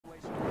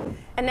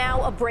And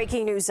now a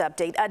breaking news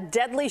update. A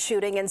deadly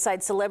shooting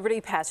inside celebrity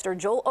pastor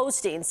Joel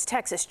Osteen's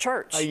Texas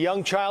church. A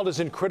young child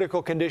is in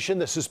critical condition.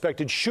 The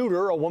suspected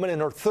shooter, a woman in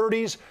her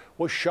 30s,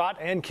 was shot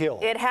and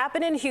killed. It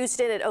happened in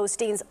Houston at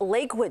Osteen's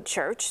Lakewood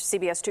Church.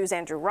 CBS 2's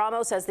Andrew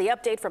Ramos has the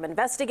update from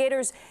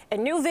investigators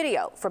and new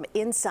video from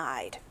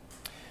inside.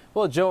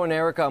 Well, Joe and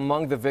Erica,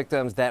 among the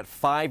victims, that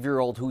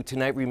 5-year-old who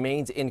tonight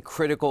remains in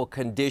critical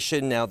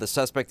condition. Now, the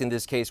suspect in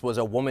this case was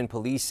a woman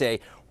police say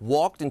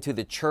walked into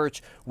the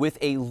church with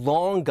a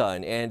long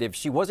gun, and if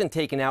she wasn't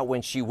taken out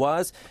when she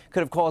was,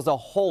 could have caused a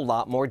whole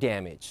lot more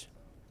damage.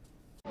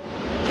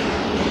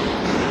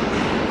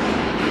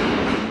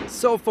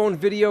 Cell phone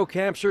video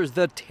captures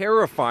the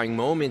terrifying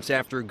moments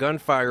after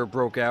gunfire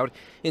broke out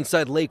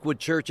inside Lakewood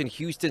Church in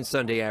Houston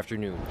Sunday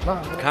afternoon.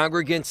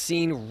 Congregants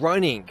seen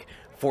running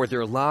for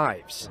their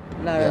lives.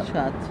 A lot of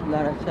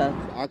shots.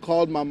 I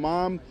called my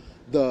mom.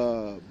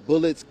 The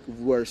bullets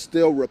were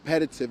still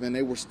repetitive and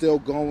they were still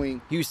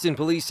going. Houston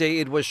police say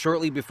it was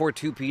shortly before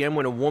 2 p.m.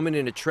 when a woman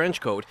in a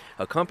trench coat,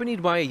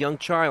 accompanied by a young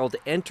child,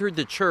 entered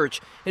the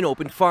church and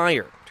opened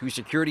fire. 2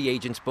 security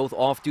agents, both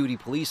off-duty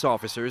police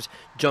officers,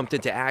 jumped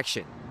into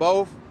action.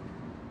 Both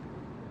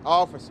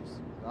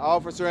officers, the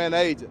officer and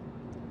agent,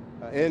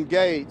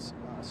 engaged,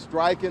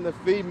 striking the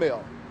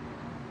female.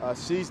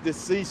 She's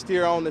deceased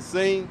here on the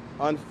scene.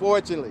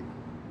 Unfortunately,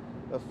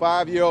 a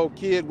 5-year-old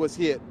kid was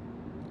hit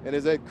and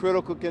is in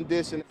critical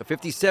condition. A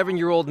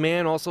 57-year-old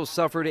man also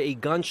suffered a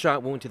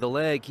gunshot wound to the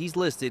leg. He's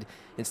listed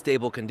in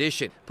stable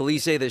condition.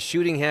 Police say the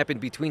shooting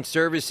happened between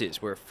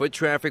services where foot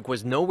traffic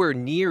was nowhere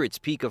near its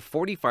peak of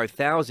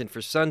 45,000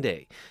 for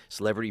Sunday.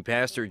 Celebrity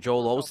pastor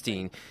Joel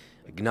Osteen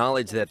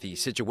acknowledged that the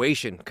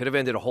situation could have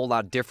ended a whole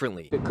lot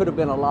differently. It could have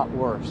been a lot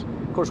worse.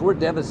 Of course, we're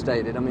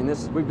devastated. I mean,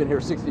 we've been here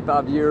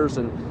 65 years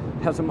and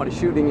have somebody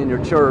shooting in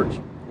your church.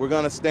 We're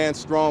going to stand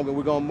strong and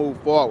we're going to move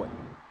forward.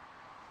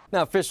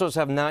 Now, officials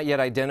have not yet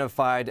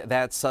identified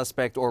that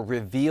suspect or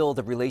revealed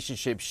the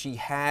relationship she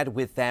had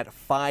with that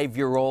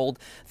 5-year-old.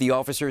 The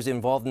officers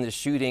involved in the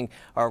shooting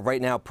are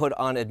right now put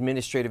on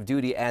administrative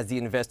duty as the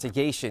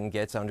investigation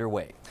gets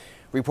underway.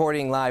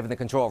 Reporting live in the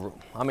control room,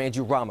 I'm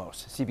Andrew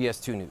Ramos,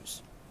 CBS 2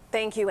 News.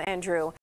 Thank you, Andrew.